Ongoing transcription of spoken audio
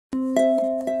In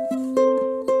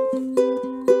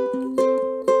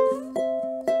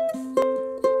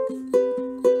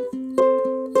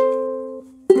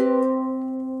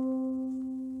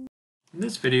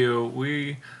this video,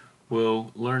 we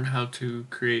will learn how to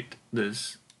create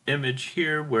this image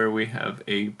here where we have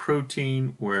a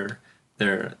protein where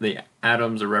the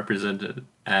atoms are represented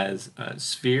as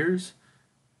spheres,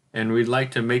 and we'd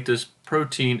like to make this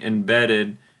protein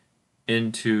embedded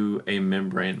into a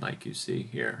membrane like you see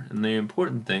here. And the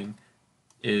important thing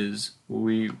is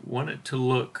we want it to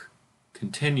look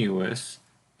continuous,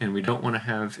 and we don't want to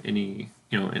have any,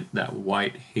 that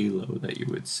white halo that you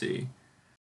would see.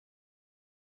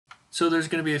 So there's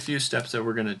going to be a few steps that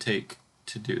we're going to take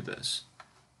to do this.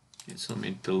 Okay, so let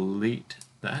me delete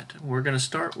that. We're going to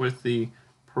start with the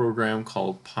program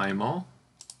called Pymol.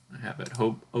 I have it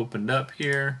opened up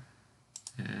here,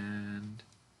 and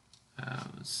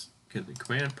let's get the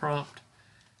command prompt.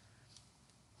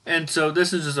 And so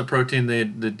this is just a protein.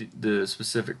 The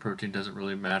specific protein doesn't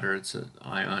really matter. It's an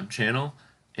ion channel,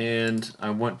 and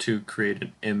I want to create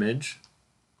an image.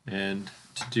 And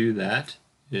to do that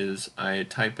is I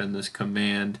type in this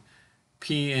command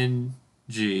png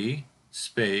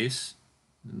space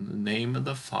the name of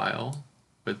the file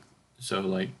with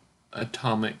like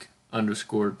atomic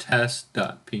underscore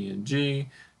test.png. You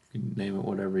can name it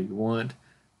whatever you want,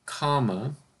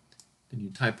 comma, then you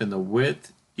type in the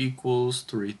width equals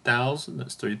 3000,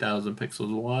 that's 3000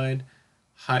 pixels wide,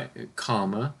 height,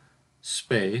 comma,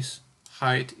 space,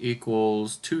 height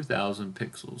equals 2000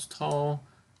 pixels tall,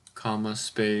 comma,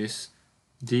 space,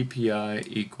 DPI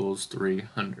equals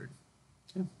 300.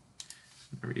 Okay.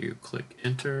 Whenever you click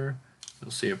enter,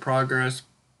 you'll see a progress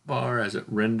bar as it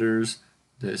renders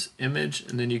this image,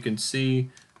 and then you can see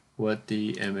what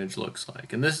the image looks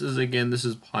like. And this is, again, this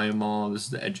is Pymol. This is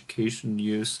the education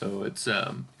use, so it's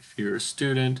if you're a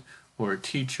student or a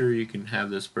teacher, you can have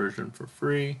this version for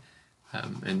free.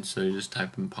 And so you just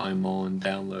type in Pymol and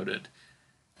download it.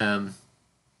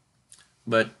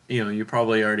 But you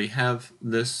probably already have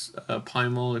this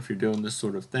Pymol if you're doing this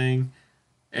sort of thing,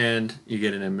 and you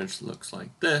get an image that looks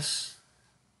like this.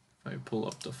 If I pull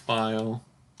up the file,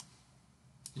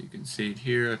 you can see it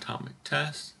here, atomic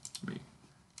test. Let me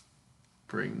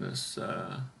bring this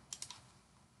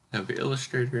Adobe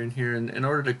Illustrator in here, and in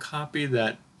order to copy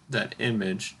that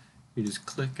image, you just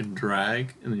click and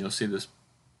drag, and then you'll see this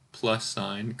plus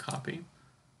sign copy,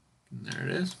 and there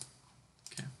it is.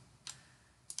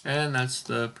 And that's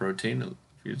the protein. If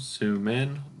you zoom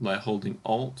in by holding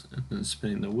Alt and then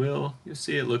spinning the wheel, you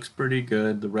see it looks pretty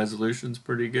good. The resolution's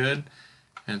pretty good,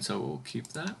 and so we'll keep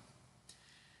that.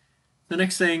 The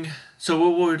next thing, so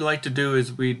what we'd like to do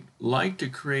is we'd like to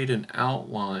create an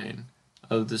outline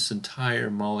of this entire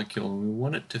molecule, and we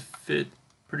want it to fit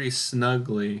pretty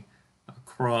snugly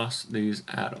across these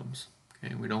atoms.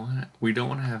 Okay, we don't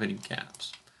want to have any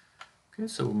gaps. Okay,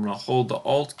 so I'm going to hold the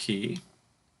Alt key.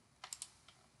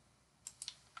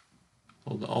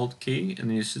 Hold the Alt key, and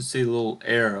then you should see a little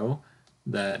arrow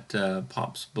that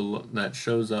pops below, that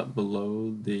shows up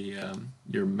below the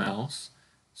your mouse,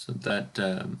 so that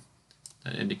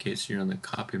that indicates you're in the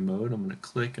copy mode. I'm going to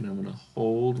click and I'm going to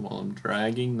hold while I'm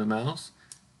dragging the mouse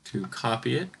to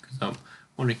copy it, because I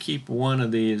want to keep one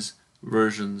of these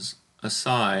versions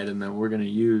aside, and then we're going to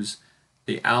use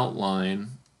the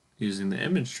outline using the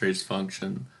image trace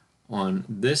function on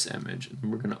this image,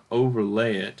 and we're going to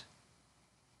overlay it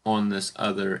on this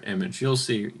other image. You'll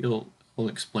see, we'll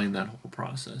explain that whole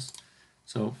process.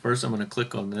 So first I'm going to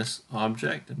click on this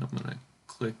object, and I'm going to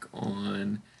click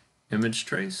on image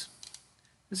trace.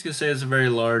 It's going to say it's a very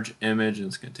large image and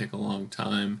it's going to take a long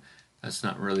time. That's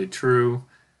not really true,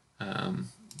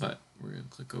 but we're going to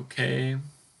click OK.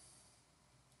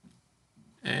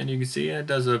 And you can see it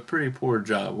does a pretty poor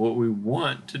job. What we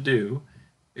want to do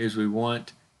is we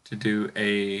want to do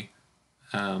a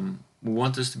we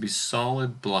want this to be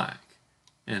solid black,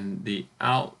 and the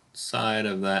outside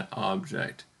of that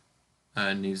object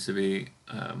needs to be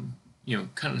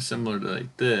kind of similar to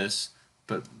like this,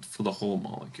 but for the whole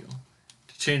molecule.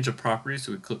 To change the properties,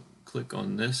 so we click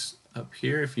on this up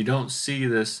here. If you don't see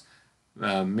this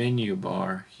menu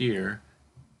bar here,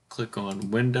 click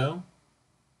on Window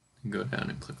and go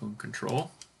down and click on Control.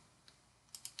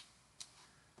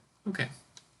 Okay.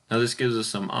 Now this gives us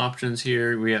some options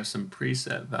here. We have some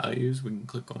preset values. We can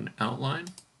click on Outline.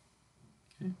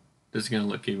 Okay. This is going to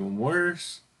look even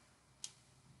worse.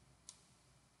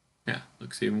 Yeah,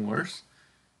 looks even worse.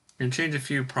 We're going to change a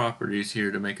few properties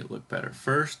here to make it look better.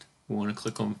 First, we want to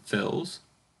click on Fills.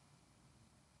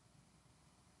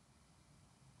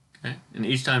 Okay, and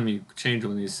each time you change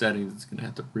one of these settings, it's going to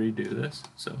have to redo this.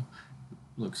 So it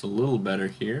looks a little better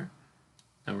here.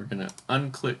 Now we're going to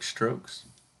unclick strokes.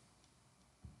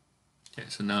 Okay,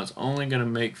 so now it's only going to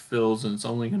make fills and it's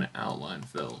only going to outline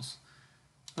fills.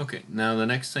 Okay, now the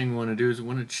next thing we want to do is we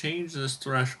want to change this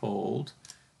threshold.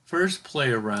 First,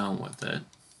 play around with it.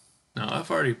 Now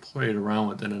I've already played around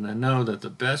with it and I know that the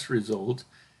best result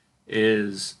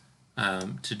is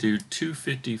to do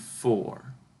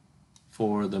 254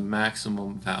 for the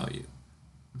maximum value.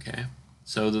 Okay,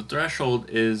 so the threshold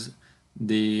is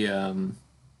the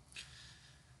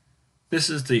this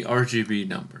is the RGB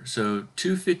number. So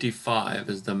 255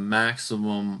 is the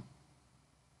maximum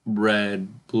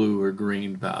red, blue, or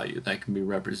green value that can be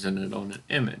represented on an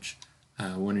image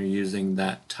when you're using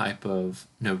that type of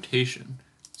notation.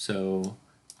 So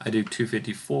I do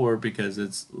 254 because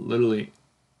it's literally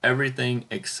everything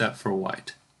except for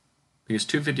white. Because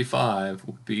 255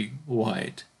 would be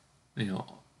white,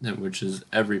 which is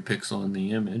every pixel in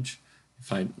the image.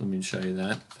 Let me show you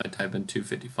that. If I type in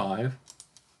 255,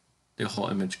 the whole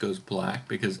image goes black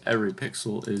because every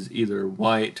pixel is either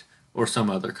white or some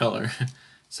other color.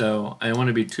 So I want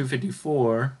to be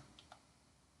 254.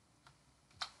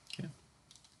 Okay.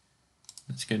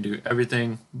 It's going to do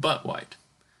everything but white.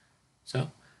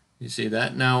 So you see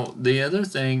that. Now the other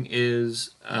thing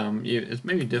is, it's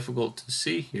maybe difficult to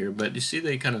see here, but you see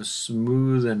they kind of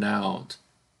smoothen out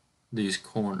these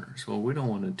corners. Well, we don't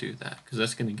want to do that because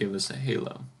that's going to give us a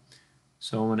halo.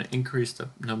 So I'm going to increase the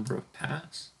number of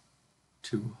paths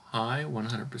to high, 100%.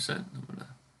 I'm going to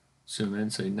zoom in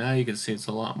so now you can see it's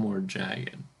a lot more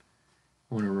jagged.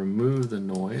 I want to remove the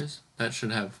noise. That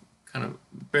should have kind of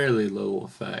barely little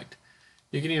effect.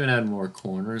 You can even add more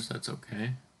corners, that's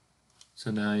okay. So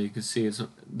now you can see it's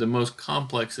the most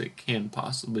complex it can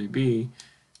possibly be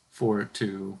for it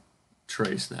to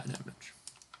trace that image.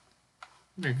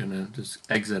 You're going to just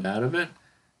exit out of it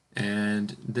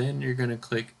and then you're going to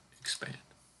click expand.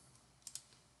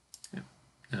 Okay.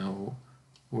 Now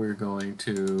we're going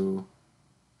to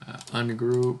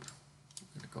ungroup. I'm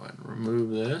going to go ahead and remove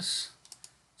this.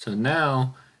 So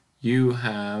now you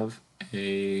have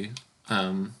a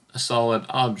solid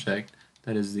object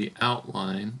that is the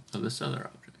outline of this other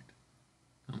object.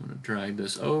 I'm going to drag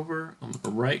this over. I'm going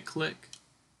to right click,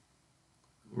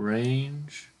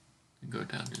 range, and go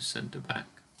down to send to back.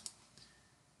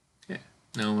 Okay.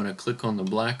 Now I'm going to click on the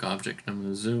black object. I'm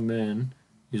going to zoom in,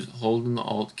 holding the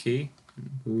Alt key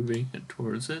and moving it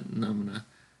towards it, and I'm going to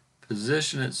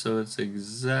position it so it's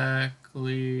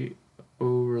exactly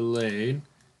overlaid.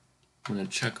 I'm going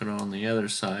to check it on the other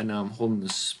side. Now I'm holding the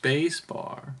space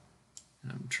bar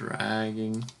and I'm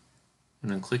dragging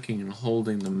and I'm clicking and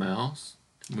holding the mouse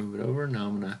to move it over. Now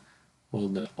I'm going to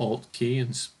hold the Alt key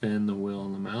and spin the wheel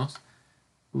on the mouse.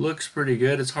 Looks pretty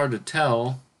good. It's hard to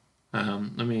tell.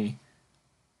 Let me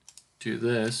do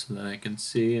this so that I can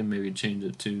see and maybe change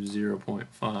it to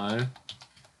 0.5.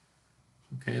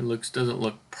 Okay, doesn't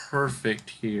look perfect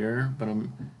here, but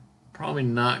I'm probably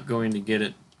not going to get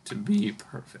it to be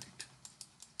perfect.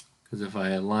 Because if I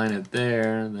align it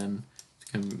there, then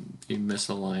it can be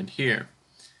misaligned here.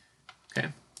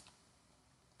 Okay.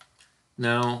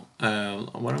 Now, what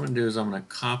I'm going to do is I'm going to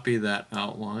copy that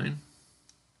outline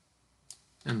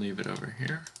and leave it over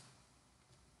here.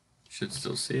 Should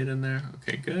still see it in there.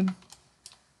 Okay, good.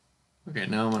 Okay,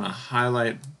 now I'm going to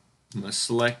highlight. I'm going to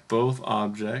select both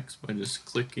objects by just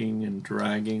clicking and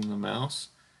dragging the mouse.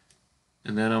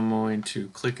 And then I'm going to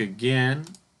click again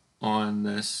on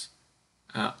this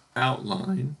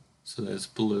outline so that it's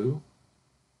blue.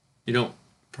 You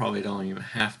probably don't even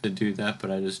have to do that,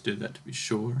 but I just do that to be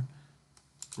sure.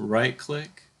 Right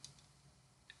click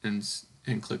and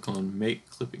click on Make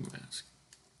Clipping Mask.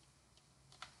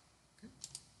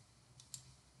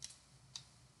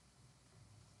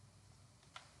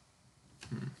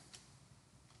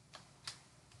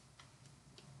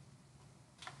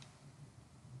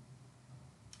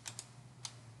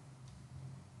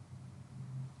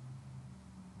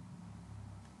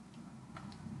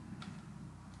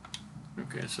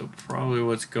 Okay, so probably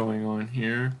what's going on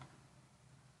here.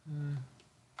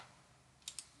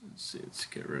 Let's see, let's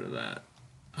get rid of that.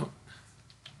 Oh,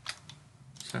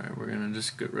 sorry, we're gonna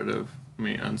just get rid of, let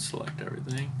me unselect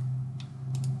everything.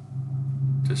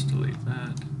 Just delete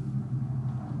that.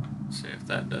 Let's see if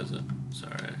that does it.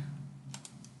 Sorry.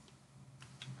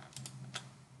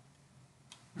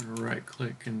 Right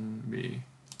click and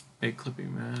Make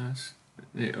Clipping Mask.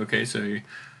 Okay,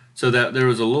 so that there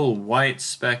was a little white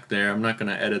speck there. I'm not going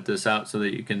to edit this out so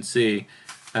that you can see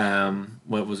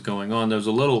what was going on. There was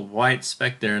a little white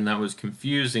speck there, and that was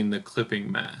confusing the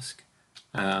clipping mask.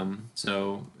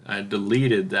 So I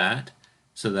deleted that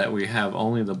so that we have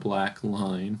only the black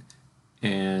line,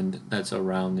 and that's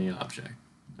around the object.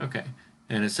 Okay,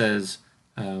 and it says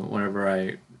whenever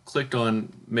I clicked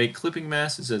on make clipping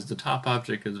mask, it says the top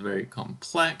object is very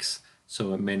complex,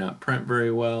 so it may not print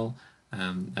very well.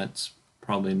 That's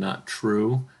probably not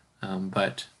true,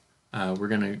 but we're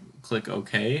going to click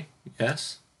OK,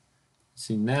 yes.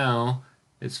 See, now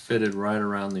it's fitted right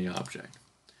around the object.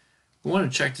 We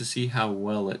want to check to see how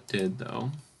well it did,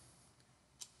 though.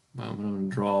 I'm going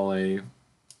to draw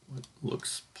what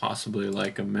looks possibly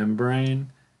like a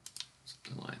membrane,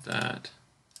 something like that.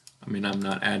 I mean, I'm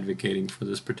not advocating for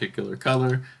this particular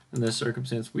color in this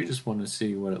circumstance. We just want to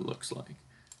see what it looks like.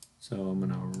 So I'm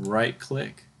going to right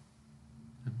click.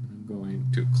 I'm going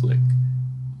to click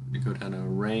to go down to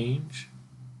range,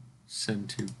 send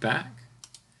to back.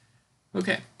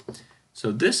 Okay,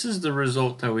 so this is the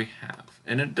result that we have.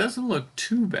 And it doesn't look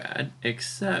too bad,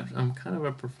 except I'm kind of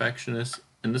a perfectionist,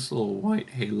 and this little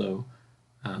white halo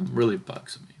really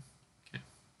bugs me. Okay.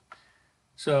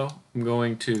 So I'm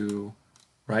going to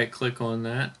right click on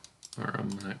that, or I'm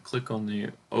going to click on the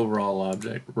overall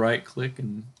object, right click,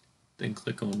 and then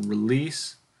click on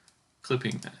release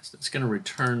clipping mask. It's going to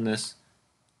return this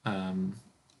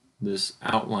this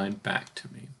outline back to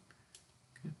me.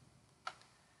 Okay.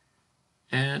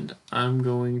 And I'm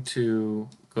going to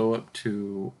go up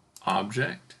to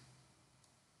object,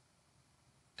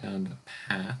 down to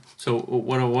path. So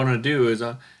what I want to do is,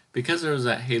 because there's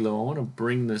that halo, I want to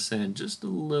bring this in just a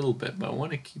little bit, but I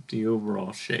want to keep the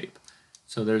overall shape.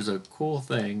 So there's a cool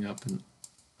thing up in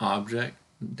object,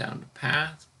 down to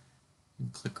path,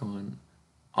 and click on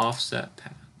offset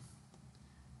path.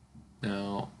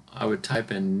 Now I would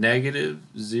type in negative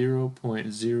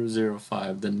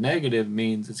 0.005. The negative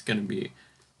means it's going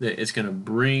to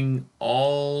bring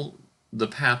all the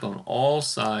path on all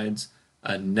sides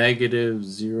a negative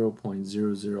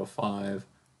 0.005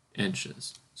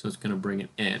 inches. So it's going to bring it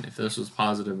in. If this was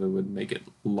positive, it would make it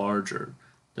larger.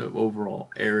 The overall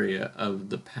area of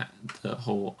the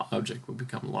whole object would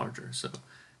become larger.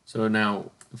 So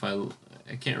now if I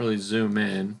can't really zoom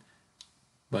in,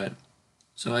 but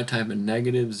so I type in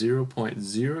negative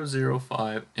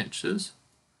 0.005 inches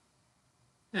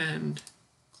and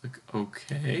click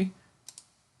OK.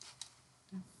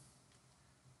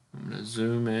 I'm going to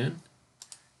zoom in.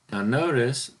 Now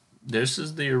notice this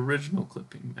is the original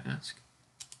clipping mask,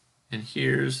 and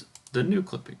here's the new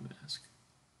clipping mask.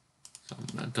 So I'm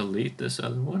going to delete this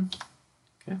other one.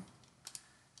 Okay.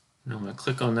 And I'm going to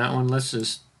click on that one. Let's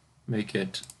just make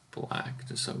it black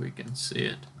just so we can see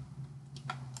it.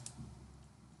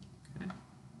 Okay.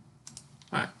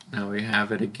 Alright, now we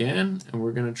have it again, and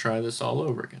we're going to try this all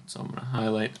over again. So I'm going to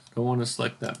highlight. I don't want to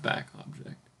select that back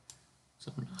object.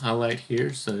 So I'm going to highlight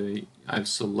here so I've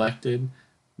selected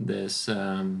this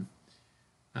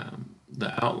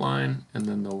the outline and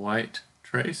then the white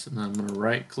trace, and then I'm going to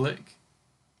right click,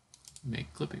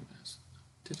 make clipping mask.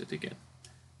 Did it again.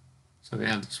 So we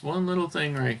have this one little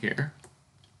thing right here.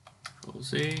 Control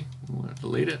Z, we want to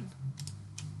delete it.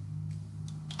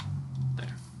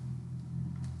 There.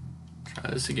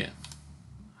 Try this again.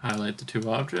 Highlight the two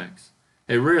objects.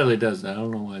 It rarely does that. I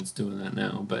don't know why it's doing that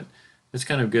now, but it's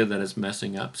kind of good that it's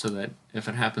messing up so that if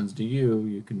it happens to you,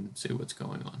 you can see what's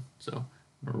going on. So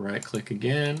right click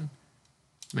again,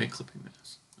 make clipping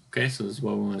mask. Okay, so this is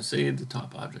what we want to see. The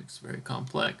top object is very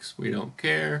complex. We don't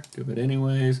care. Do it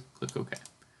anyways. Click OK.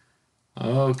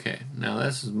 Okay, now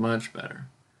this is much better.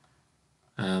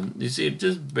 You see, it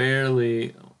just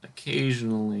barely,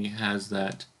 occasionally has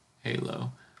that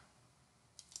halo.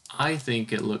 I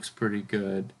think it looks pretty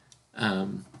good.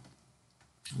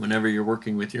 Whenever you're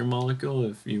working with your molecule,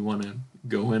 if you want to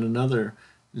go in another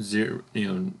negative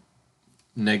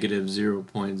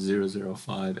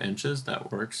 0.005 inches,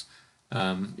 that works.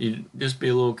 You just be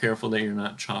a little careful that you're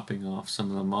not chopping off some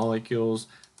of the molecules,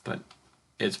 but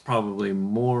it's probably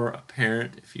more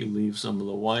apparent if you leave some of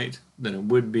the white than it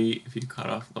would be if you cut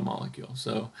off the molecule.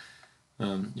 So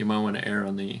you might want to err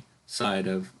on the side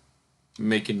of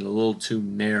making it a little too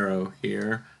narrow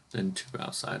here than too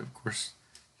outside. Of course,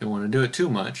 you don't want to do it too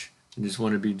much. You just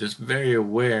want to be just very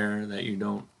aware that you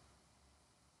don't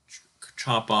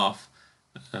chop off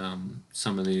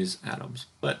some of these atoms.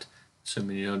 But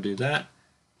assuming you don't do that,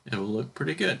 it will look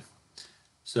pretty good.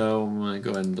 So I'm going to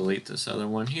go ahead and delete this other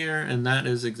one here, and that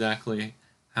is exactly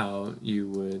how you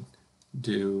would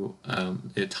do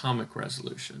the atomic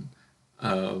resolution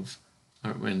of,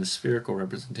 or in the spherical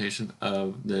representation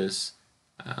of this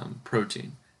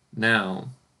protein. Now,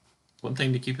 one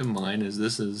thing to keep in mind is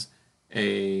this is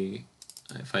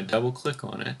if I double click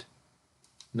on it,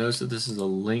 notice that this is a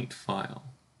linked file.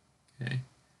 Okay.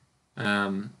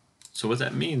 So what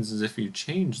that means is if you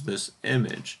change this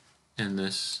image in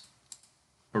this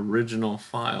original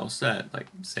file set, like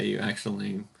say you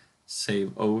actually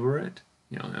save over it,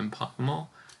 in Pymol,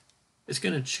 it's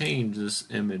going to change this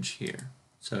image here.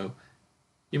 So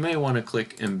you may want to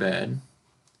click embed,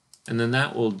 and then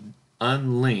that will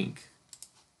unlink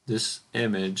this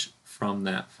image from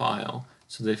that file.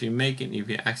 So that if you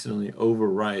accidentally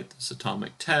overwrite this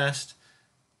atomic test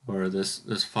or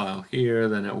this file here,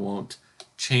 then it won't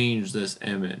change this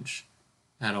image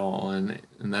at all, and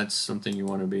that's something you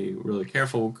want to be really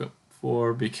careful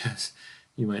for, because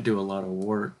you might do a lot of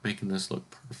work making this look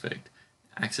perfect,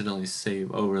 accidentally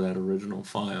save over that original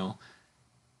file,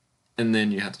 and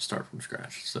then you have to start from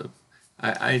scratch. So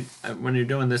I when you're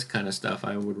doing this kind of stuff,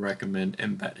 I would recommend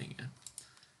embedding it.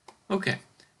 Okay,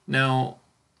 now,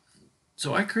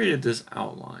 so I created this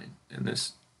outline in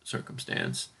this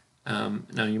circumstance.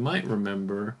 Now you might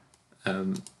remember,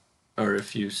 or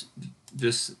if you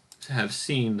just have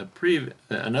seen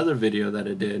another video that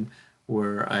I did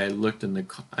where I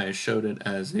I showed it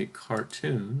as a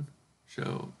cartoon,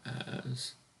 show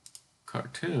as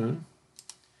cartoon,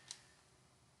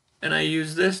 and I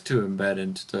use this to embed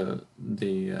into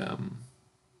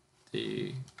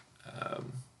the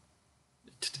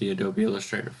Adobe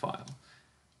Illustrator file.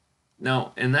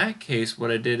 Now, in that case, what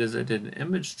I did is I did an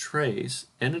image trace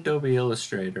in Adobe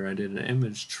Illustrator. I did an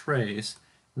image trace,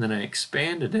 and then I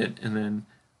expanded it, and then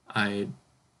I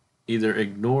either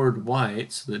ignored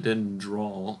white so that it didn't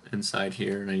draw inside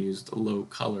here, and I used a low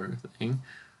color thing,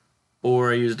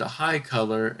 or I used a high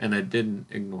color and I didn't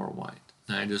ignore white.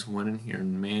 And I just went in here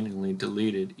and manually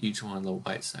deleted each one of the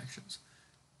white sections.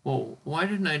 Well, why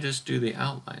didn't I just do the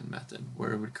outline method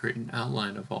where it would create an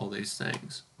outline of all these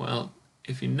things? Well,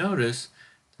 if you notice,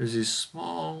 there's these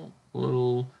small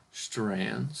little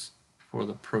strands for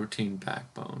the protein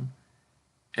backbone,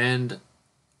 and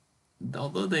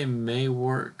although they may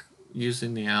work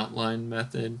using the outline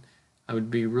method, I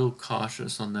would be real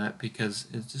cautious on that, because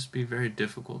it'd just be very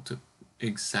difficult to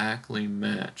exactly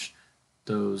match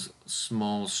those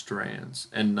small strands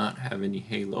and not have any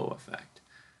halo effect.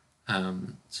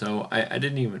 So I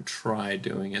didn't even try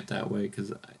doing it that way,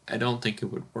 because I don't think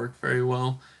it would work very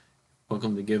well.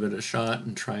 Welcome to give it a shot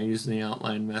and try using the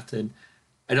outline method.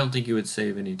 I don't think you would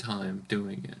save any time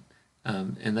doing it.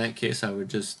 In that case, I would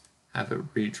just have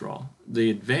it redraw. The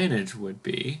advantage would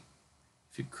be,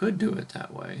 if you could do it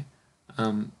that way,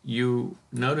 you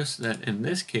notice that in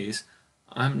this case,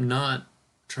 I'm not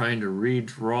trying to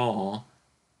redraw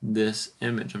this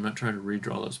image. I'm not trying to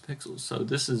redraw those pixels. So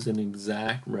this is an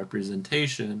exact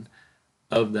representation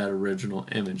of that original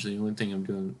image. The only thing I'm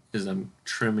doing is I'm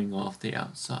trimming off the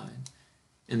outside.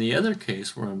 In the other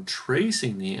case, where I'm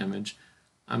tracing the image,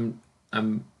 I'm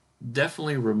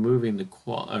definitely removing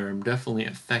I'm definitely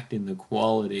affecting the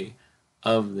quality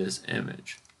of this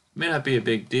image. It may not be a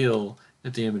big deal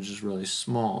if the image is really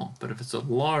small, but if it's a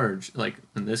large, like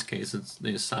in this case, it's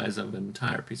the size of an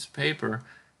entire piece of paper,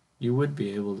 you would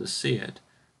be able to see it.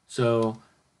 So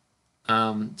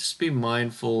just be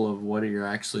mindful of what you're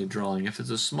actually drawing. If it's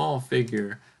a small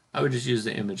figure, I would just use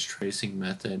the image tracing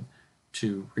method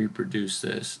to reproduce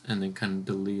this and then kind of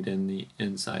delete in the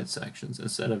inside sections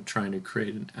instead of trying to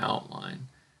create an outline.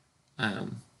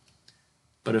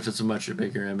 But if it's a much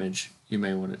bigger image, you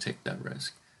may want to take that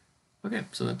risk. Okay,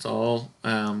 so that's all.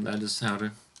 That is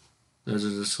those are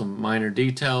just some minor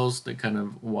details that kind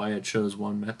of why it shows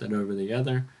one method over the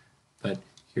other. But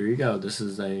here you go. This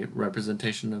is a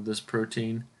representation of this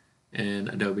protein in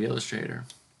Adobe Illustrator.